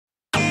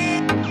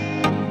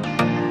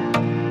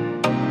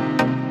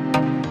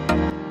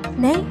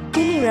Name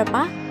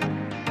Dilireba.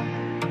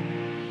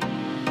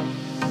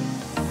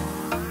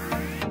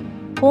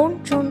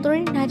 Born June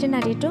 3,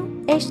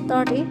 1992, age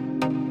 30.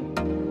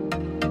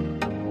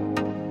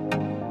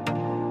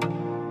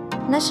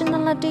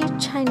 Nationality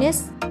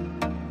Chinese.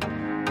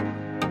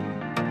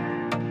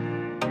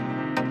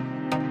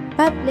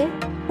 Birthplace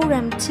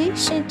Urumqi,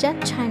 Shenzhen,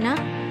 China.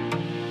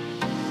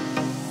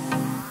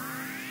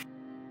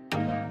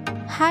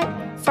 Height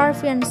 5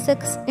 feet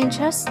 6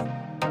 inches.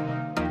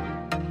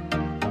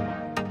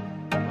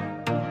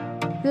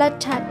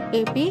 Blood type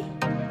AB.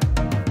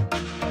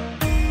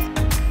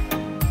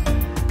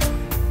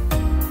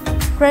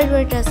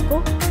 Graduate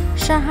School,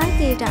 Shanghai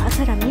Theatre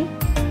Academy.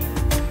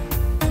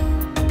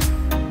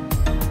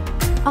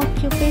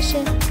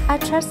 Occupation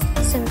actress,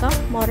 singer,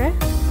 model.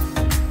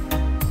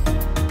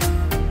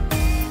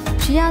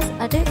 Years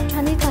added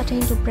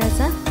 2013 to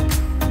present.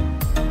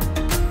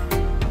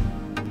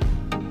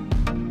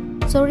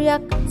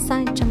 Zodiac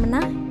sign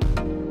Gemini.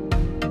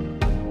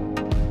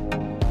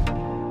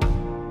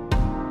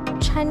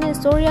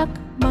 Chinese zodiac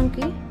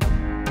monkey.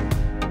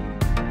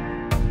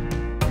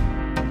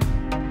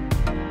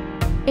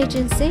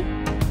 Agency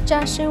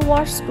Jiaxin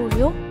War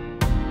Studio.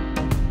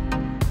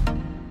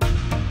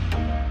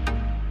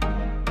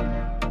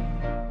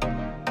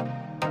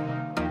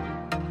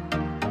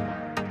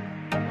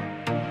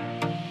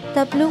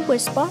 The Blue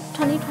Whisper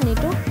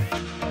 2022.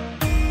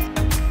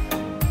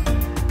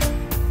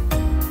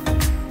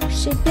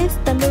 She plays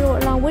the mirror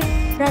along with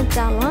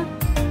Rajala.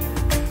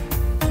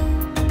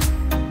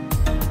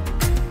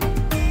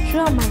 You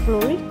Are My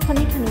Glory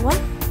 2021.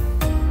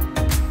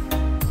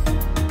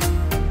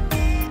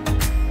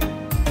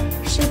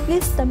 She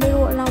plays the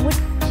mirror along with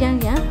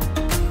Yang Yang.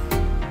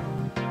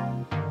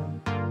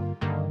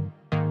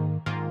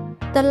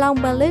 The Long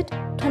Ballad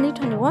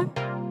 2021.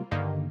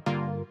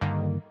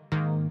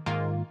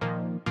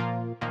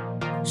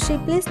 She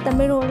plays the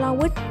mirror along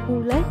with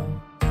Ule.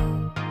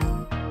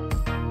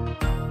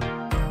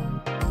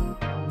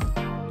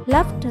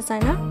 Love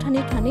Designer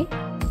 2020.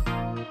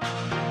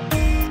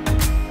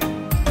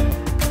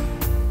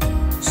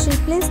 She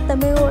plays the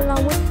mirror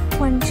along with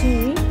Quan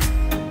Ji.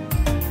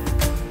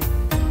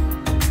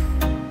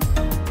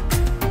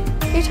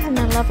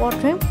 Eternal Love or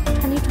Dream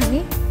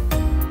 2020.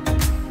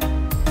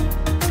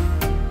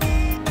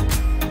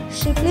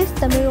 She plays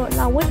the mirror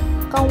along with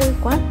Cao Wei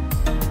Guan.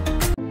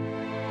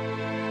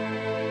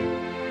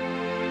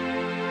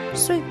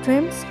 Sweet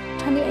Dreams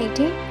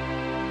 2018.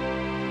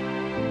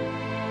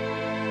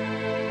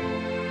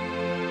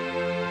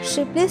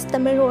 She plays the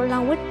mirror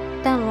along with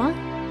Dan Luang.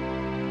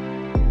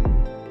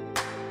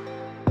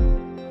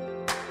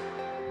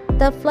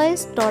 The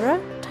Fly's Daughter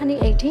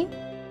 2018.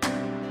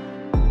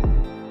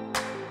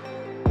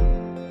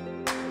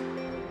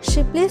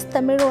 She plays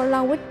the mirror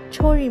along with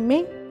Cho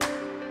Yiming.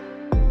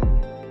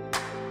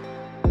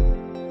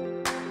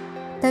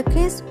 The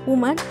Kiss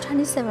Woman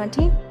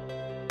 2017.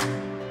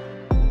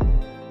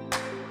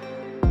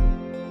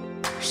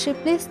 She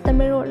plays the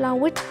mirror along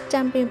with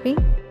Zhang Bingbing.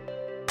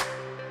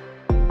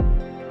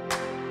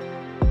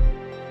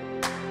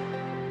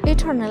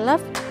 Eternal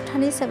Love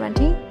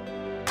 2017.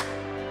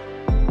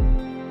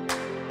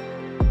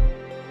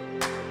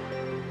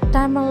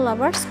 Diamond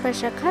Lover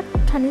Special Cut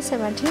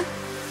 2017.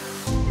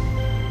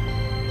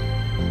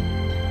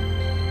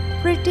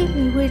 Pretty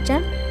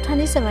Norwegian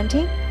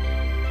 2017.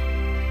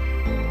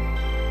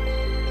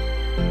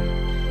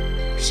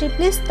 She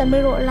plays the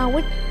mirror along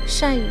with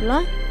Shan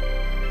Yulan.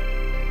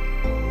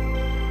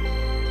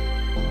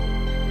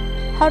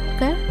 Hot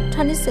Girl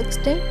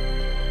 2016.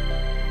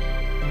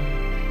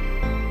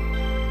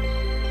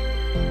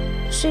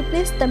 She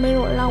plays the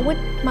mirror along with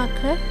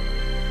Marker.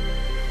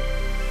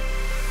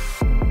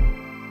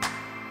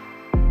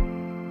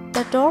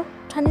 The Door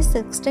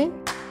 2016.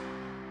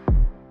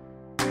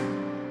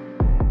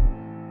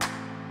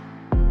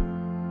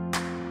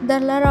 The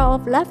Ladder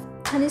of Love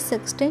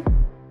 2016.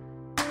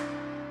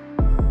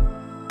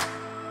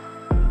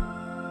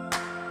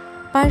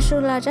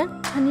 Baishu Legend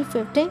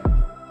 2015.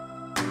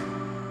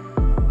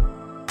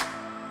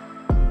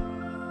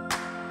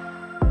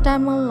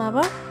 Diamond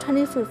Lover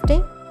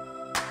 2015.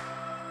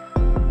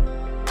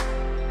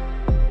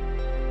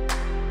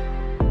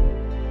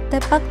 The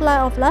Butterfly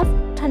of Love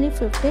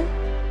 2015.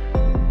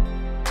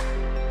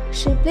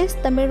 She plays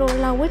the mirror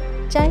along with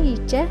Zhang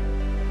Yijie.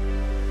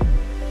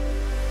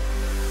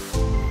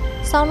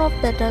 Sound of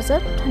the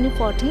Desert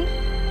 2014.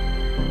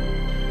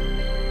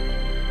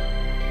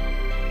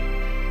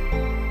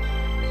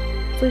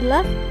 Free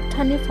Love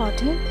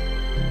 2014.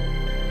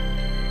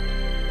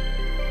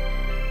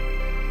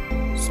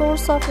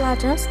 Source of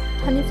Legends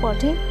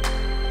 2014.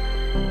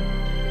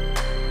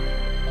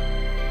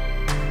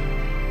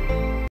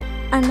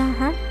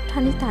 Anahan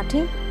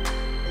 2013.